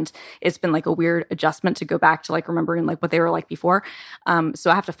 And it's been like a weird adjustment to go back to like remembering like what they were like before.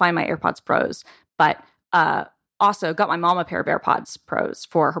 So I have to find my AirPods Pros. But also got my mom a pair of AirPods Pros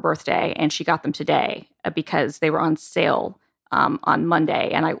for her birthday, and she got them today because they were on sale on Monday,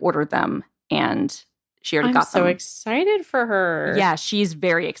 and I ordered them, and she already got them. I'm so excited for her. Yeah, she's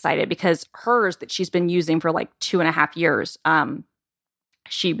very excited because hers that she's been using for like 2.5 years.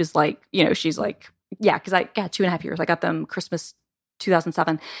 She was like, she's like, yeah, because I got 2.5 years. I got them Christmas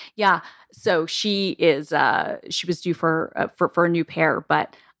 2007. Yeah, so she was due for a new pair,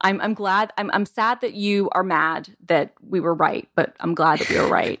 but I'm glad. I'm sad that you are mad that we were right, but I'm glad that we were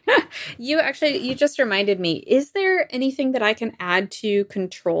right. You just reminded me. Is there anything that I can add to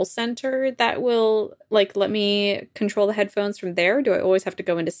Control Center that will like let me control the headphones from there? Do I always have to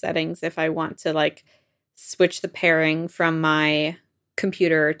go into settings if I want to like switch the pairing from my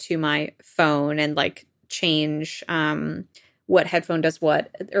computer to my phone and like change what headphone does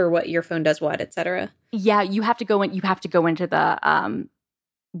what or what earphone does what, etc.? Yeah, you have to go in. You have to go into the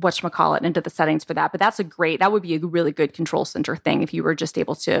whatchamacallit, into the settings for that. But that would be a really good Control Center thing if you were just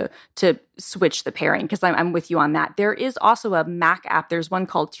able to switch the pairing, because I'm with you on that. There is also a Mac app. There's one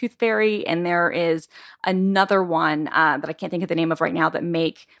called Tooth Fairy, and there is another one that I can't think of the name of right now that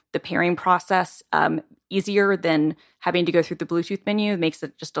make the pairing process easier than having to go through the Bluetooth menu. It makes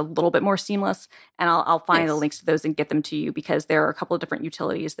it just a little bit more seamless. And I'll find the links to those and get them to you, because there are a couple of different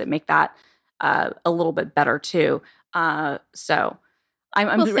utilities that make that a little bit better too. So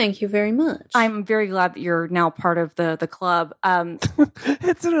Well, thank you very much. I'm very glad that you're now part of the club.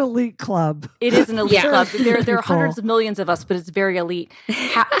 It's an elite club. It is an elite club. There are hundreds of millions of us, but it's very elite.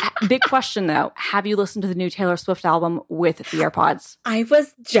 Big question, though. Have you listened to the new Taylor Swift album with the AirPods? I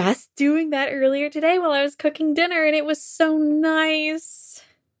was just doing that earlier today while I was cooking dinner, and it was so nice.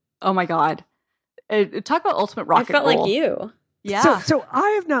 Oh, my God. Talk about ultimate rock and roll. I felt like you. Yeah. So I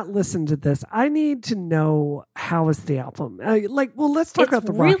have not listened to this. I need to know, how is the album? Let's talk about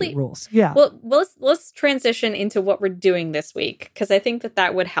the rock and rolls. Yeah. Well, let's transition into what we're doing this week, because I think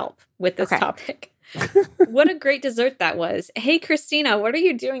that would help with this topic. What a great dessert that was. Hey, Christina, what are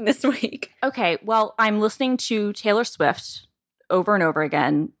you doing this week? Okay. Well, I'm listening to Taylor Swift over and over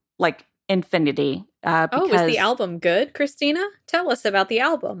again, like infinity. Is the album good, Christina? Tell us about the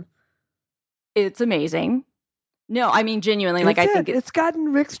album. It's amazing. No, I mean, genuinely, I think it's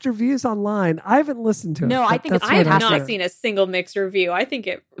gotten mixed reviews online. I haven't listened to it. No, I think it's fantastic. I have not seen a single mixed review. I think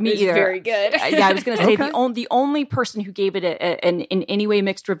it is very good. Yeah, I was going to say the only person who gave it an in any way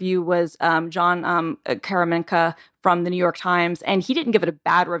mixed review was John Karaminka from the New York Times, and he didn't give it a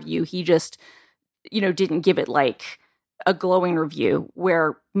bad review. He just, didn't give it like a glowing review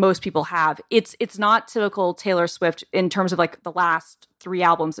where most people have. It's not typical Taylor Swift in terms of like the last 3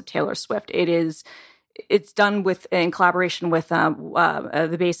 albums of Taylor Swift. It's done in collaboration with the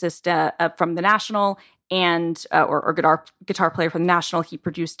bassist from The National and or guitar player from The National. He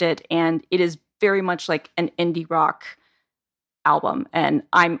produced it, and it is very much like an indie rock album, and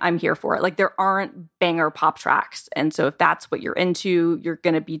I'm here for it. Like, there aren't banger pop tracks, and so if that's what you're into, you're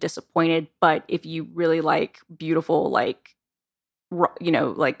going to be disappointed. But if you really like beautiful, like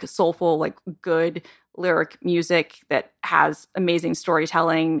soulful, like good lyric music that has amazing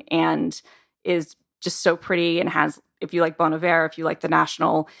storytelling and is just so pretty and has, if you like Bon Iver, if you like The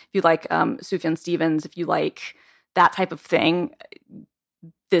National, if you like Sufjan Stevens, if you like that type of thing,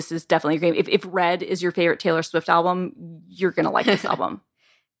 this is definitely great. If Red is your favorite Taylor Swift album, you're going to like this album.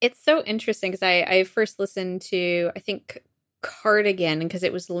 It's so interesting because I first listened to, I think, Cardigan, because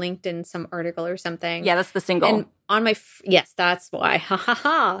it was linked in some article or something. Yeah, that's the single. And on my yes, that's why. Ha ha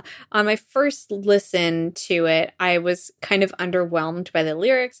ha. On my first listen to it, I was kind of underwhelmed by the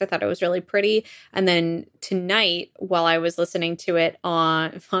lyrics. I thought it was really pretty. And then tonight, while I was listening to it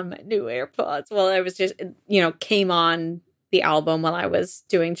on my new AirPods, while I was just, came on the album while I was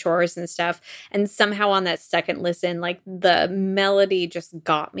doing chores and stuff. And somehow on that second listen, like the melody just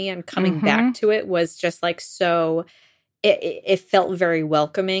got me, and coming back to it was just like so. It felt very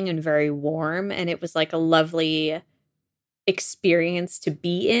welcoming and very warm, and it was like a lovely experience to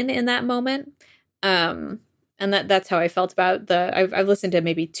be in that moment. And that's how I felt about I've listened to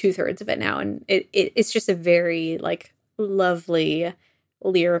maybe 2/3 of it now, and it's just a very like lovely,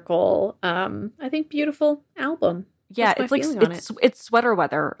 lyrical, I think beautiful album. Yeah, it's like it's sweater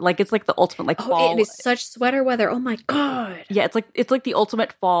weather. Like, it's like the ultimate like fall. It is such sweater weather. Oh my God. Yeah, it's like the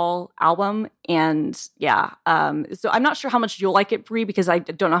ultimate fall album. And yeah, so I'm not sure how much you'll like it, Brie, because I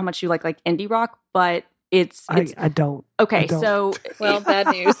don't know how much you like indie rock, but it's I don't. Okay, so bad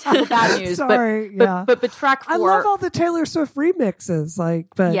news. Bad news. Sorry, but track 4. I love all the Taylor Swift remixes. Track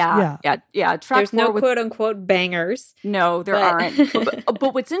There's 4 no quote unquote bangers. No, there aren't.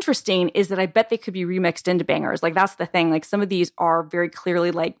 But what's interesting is that I bet they could be remixed into bangers. Like, that's the thing. Like, some of these are very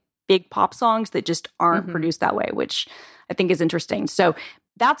clearly like big pop songs that just aren't produced that way, which I think is interesting. So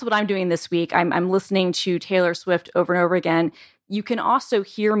that's what I'm doing this week. I'm listening to Taylor Swift over and over again. You can also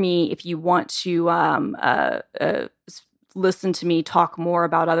hear me if you want to listen to me talk more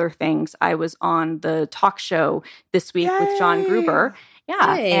about other things. I was on the talk show this week with John Gruber.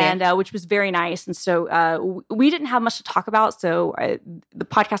 Yeah, and which was very nice. And so we didn't have much to talk about. So the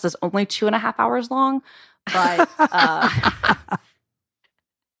podcast is only 2.5 hours long. But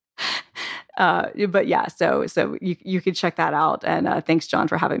but yeah, so you can check that out. And thanks, John,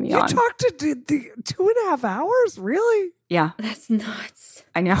 for having me on. You talked to the 2.5 hours? Really? Yeah. That's nuts.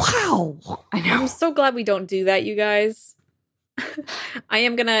 I know. Wow. I know. I'm so glad we don't do that, you guys. I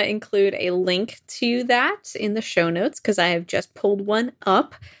am going to include a link to that in the show notes because I have just pulled one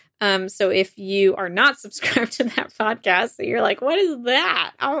up. So if you are not subscribed to that podcast, so you're like, what is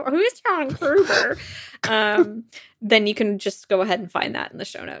that? Oh, who's John Gruber? Then you can just go ahead and find that in the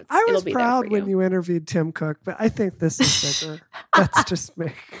show notes. I was proud when you interviewed Tim Cook, but I think this is bigger. That's just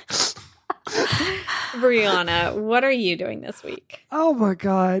me. Brianna, what are you doing this week? Oh my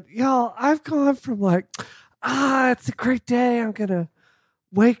God. Y'all, I've gone from like, it's a great day. I'm going to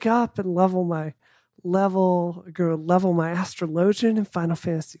wake up and level my level my astrologian in Final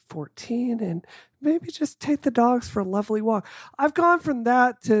Fantasy 14 and maybe just take the dogs for a lovely walk. I've gone from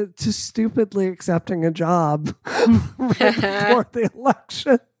that to stupidly accepting a job right before the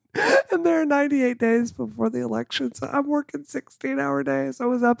election. And there are 98 days before the election. So I'm working 16-hour days. I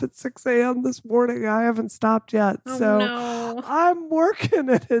was up at 6 a.m. this morning. I haven't stopped yet. No. I'm working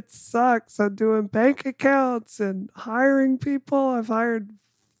and it sucks. I'm doing bank accounts and hiring people. I've hired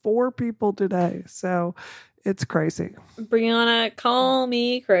 4 people today. So it's crazy. Brianna, call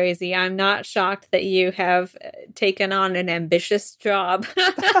me crazy. I'm not shocked that you have taken on an ambitious job.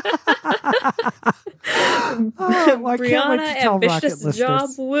 Brianna, ambitious job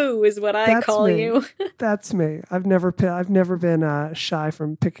woo is what I call you. That's me. I've never been shy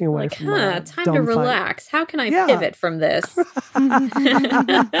from picking away from my time to relax. How can I pivot from this?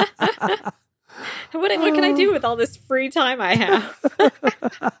 What can I do with all this free time I have?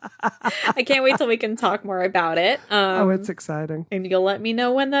 I can't wait till we can talk more about it. It's exciting. And you'll let me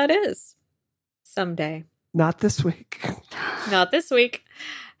know when that is. Someday. Not this week. Not this week.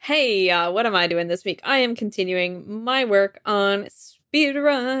 Hey, what am I doing this week? I am continuing my work on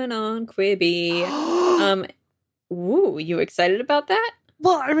Speedrun on Quibi. You excited about that?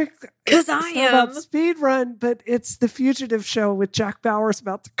 Well, I mean, because I am about Speedrun, but it's the Fugitive show with Jack Bauer's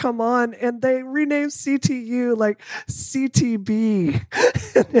about to come on, and they renamed CTU like CTB,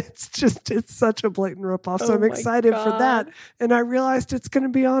 and it's such a blatant ripoff. So I'm excited for that, and I realized it's going to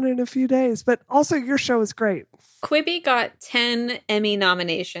be on in a few days. But also, your show is great. Quibi got 10 Emmy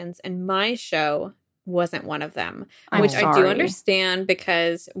nominations, and my show wasn't one of them, which I do understand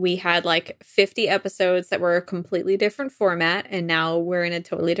because we had like 50 episodes that were a completely different format, and now we're in a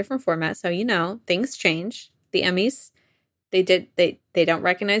totally different format. So, things change. The Emmys, they don't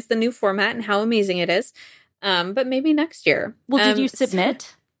recognize the new format and how amazing it is. But maybe next year. Well, did you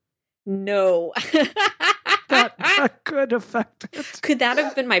submit? No. that could affect it. Could that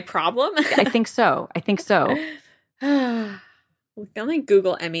have been my problem? I think so. Let me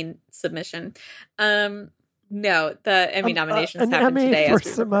Google Emmy submission. No, the Emmy nominations happened Emmy today. For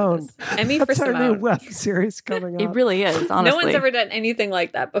Simone. Emmy that's for Simone. Our new web series coming up. It really is, honestly. No one's ever done anything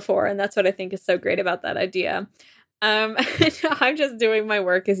like that before, and that's what I think is so great about that idea. I'm just doing my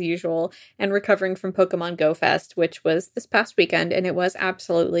work as usual and recovering from Pokemon Go Fest, which was this past weekend, and it was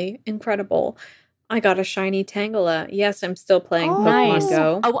absolutely incredible. I got a shiny Tangela. Yes, I'm still playing Pokemon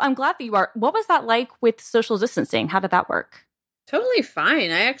Go. Oh, I'm glad that you are. What was that like with social distancing? How did that work? Totally fine.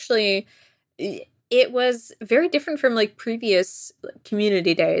 It was very different from like previous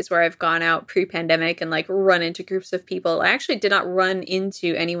community days where I've gone out pre-pandemic and like run into groups of people. I actually did not run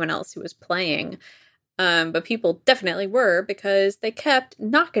into anyone else who was playing. But people definitely were because they kept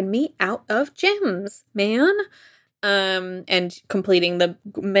knocking me out of gyms, man. And completing the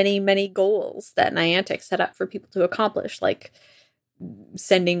many, many goals that Niantic set up for people to accomplish, like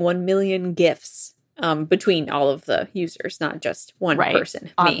sending 1 million gifts between all of the users, not just one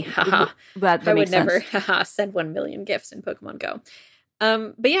person. Me, haha. I would never send 1 million gifts in Pokemon Go.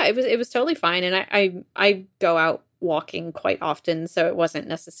 But yeah, it was totally fine, and I go out walking quite often, so it wasn't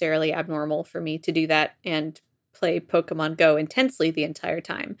necessarily abnormal for me to do that and play Pokemon Go intensely the entire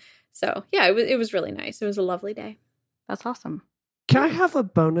time. So yeah, it was really nice. It was a lovely day. That's awesome. Can I have a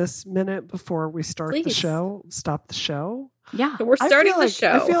bonus minute before we start Please. the show? Stop the show. Yeah, we're starting the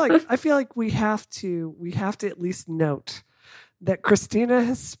show. I feel like we have to at least note that Christina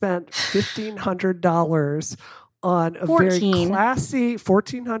has spent $1,500 on a very classy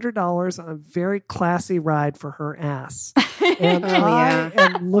 $1,400 on a very classy ride for her ass. And I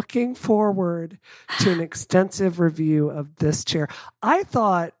am looking forward to an extensive review of this chair. I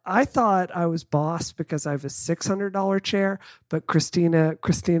thought I was boss because I have a $600 chair, but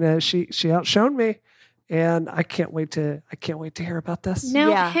Christina, she outshone me. And I can't wait to hear about this.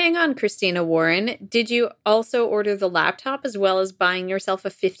 Now, hang on, Christina Warren. Did you also order the laptop as well as buying yourself a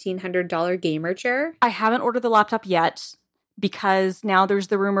 $1,500 gamer chair? I haven't ordered the laptop yet because now there's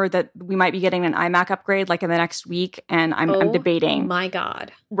the rumor that we might be getting an iMac upgrade like in the next week, and I'm debating. My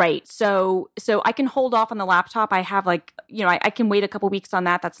God. Right. So I can hold off on the laptop. I have I can wait a couple weeks on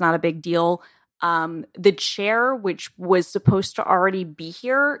that. That's not a big deal. The chair, which was supposed to already be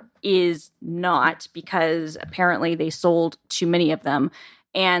here, is not because apparently they sold too many of them.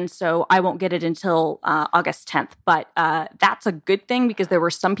 And so I won't get it until August 10th. But that's a good thing because there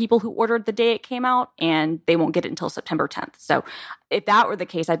were some people who ordered the day it came out and they won't get it until September 10th. So if that were the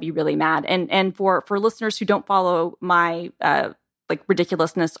case, I'd be really mad. And for listeners who don't follow my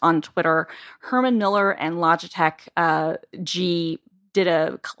ridiculousness on Twitter, Herman Miller and Logitech G did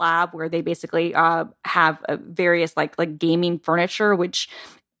a collab where they basically have various like gaming furniture, which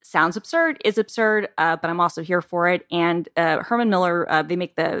sounds absurd, is absurd, but I'm also here for it. And Herman Miller, they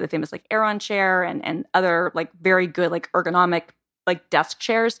make the famous like Aeron chair and other like very good like ergonomic like desk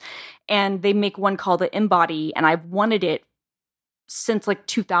chairs. And they make one called the InBody, and I've wanted it since like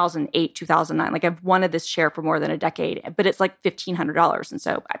 2008, 2009. Like I've wanted this chair for more than a decade, but it's like $1,500. And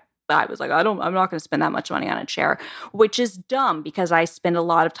so I was like, I'm not going to spend that much money on a chair, which is dumb because I spend a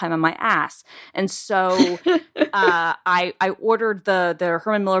lot of time on my ass. And so I ordered the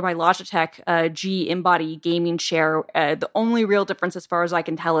Herman Miller by Logitech G InBody gaming chair. The only real difference as far as I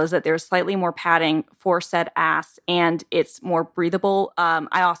can tell is that there's slightly more padding for said ass and it's more breathable.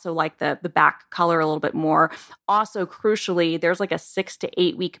 I also like the back color a little bit more. Also, crucially, there's like a 6 to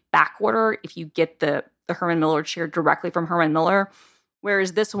 8 week back order if you get the Herman Miller chair directly from Herman Miller.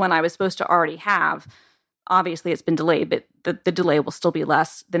 Whereas this one I was supposed to already have. Obviously, it's been delayed, but the delay will still be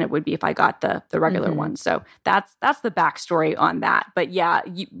less than it would be if I got the regular one. So that's the backstory on that. But yeah,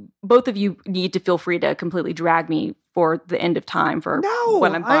 both of you need to feel free to completely drag me for the end of time for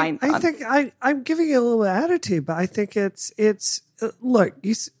what I'm buying. I think I'm giving you a little attitude, but I think it's look,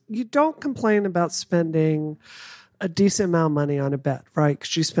 you don't complain about spending a decent amount of money on a bed, right?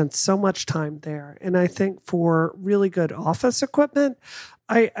 Because you spent so much time there. And I think for really good office equipment,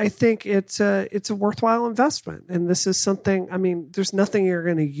 I think it's a worthwhile investment. And this is something, I mean, there's nothing you're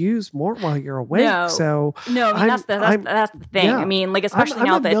going to use more while you're awake. No, I mean, that's the thing. Yeah. I mean, like, especially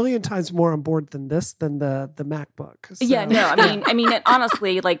now I'm a million times more on board than the MacBook. So. Yeah, no, I mean,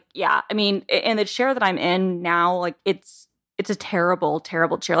 honestly, like, yeah, I mean, in the chair that I'm in now, like, it's a terrible,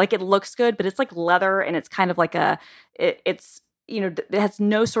 terrible chair. Like it looks good, but it's like leather and it's kind of like it's, you know, it has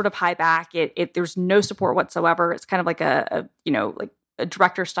no sort of high back. There's no support whatsoever. It's kind of like a you know, like a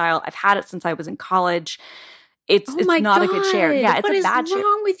director style. I've had it since I was in college. It's not a good chair. Yeah, it's a bad chair. What is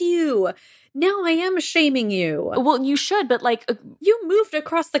wrong with you? Now I am shaming you. Well, you should, but like you moved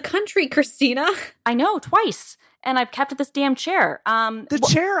across the country, Christina. I know, twice. And I've kept this damn chair. The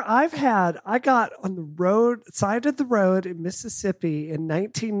chair I've had, I got on the side of the road in Mississippi in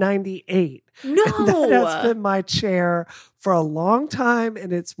 1998. No. And that has been my chair for a long time,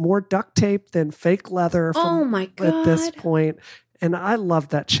 and it's more duct tape than fake leather at this point. And I love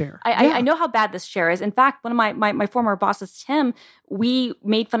that chair. I know how bad this chair is. In fact, one of my former bosses, Tim, we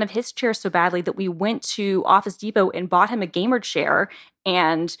made fun of his chair so badly that we went to Office Depot and bought him a gamer chair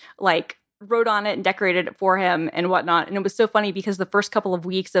and like wrote on it and decorated it for him and whatnot. And it was so funny because the first couple of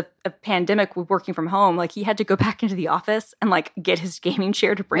weeks of pandemic with working from home, like he had to go back into the office and like get his gaming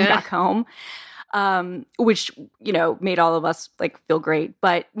chair to bring back home. Which, you know, made all of us like feel great.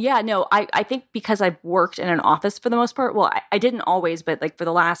 But yeah, no, I think because I've worked in an office for the most part, well, I didn't always, but like for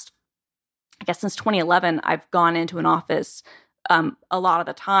the last, I guess since 2011, I've gone into an office a lot of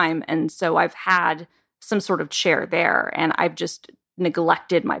the time. And so I've had some sort of chair there and I've just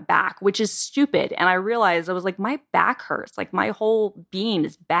neglected my back, which is stupid. And I realized I was like, my back hurts. Like my whole being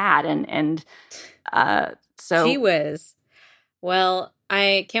is bad. And so. Gee whiz. Well,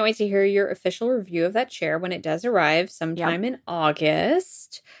 I can't wait to hear your official review of that chair when it does arrive sometime in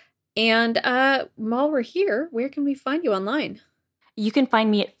August. And while we're here, where can we find you online? You can find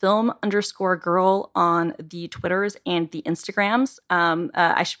me at film_girl on the Twitters and the Instagrams.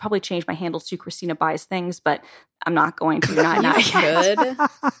 I should probably change my handles to Christina Buys Things, but I'm not going to. Not yet. Good.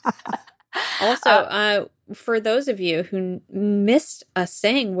 Also, for those of you who missed us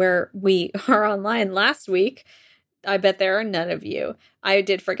saying where we are online last week, I bet there are none of you. I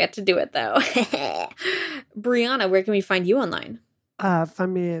did forget to do it, though. Brianna, where can we find you online?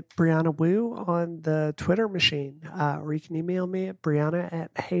 Find me at Brianna Wu on the Twitter machine, or you can email me at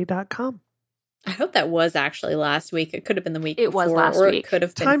brianna@hey.com. I hope that was actually last week. It could have been the week before. It was last week. It could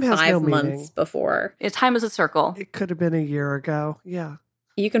have been 5 months before. Time is a circle. It could have been a year ago. Yeah.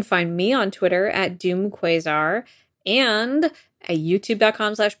 You can find me on Twitter at DoomQuasar and at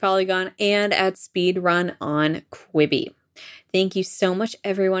youtube.com/Polygon and at Speedrun on Quibi. Thank you so much,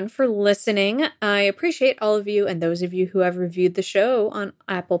 everyone, for listening. I appreciate all of you and those of you who have reviewed the show on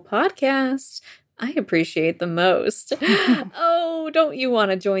Apple Podcasts. I appreciate the most. Oh, don't you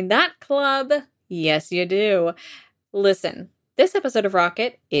want to join that club? Yes, you do. Listen, this episode of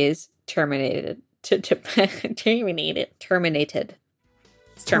Rocket is terminated. Terminated.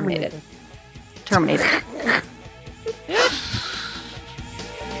 It's terminated. Terminated.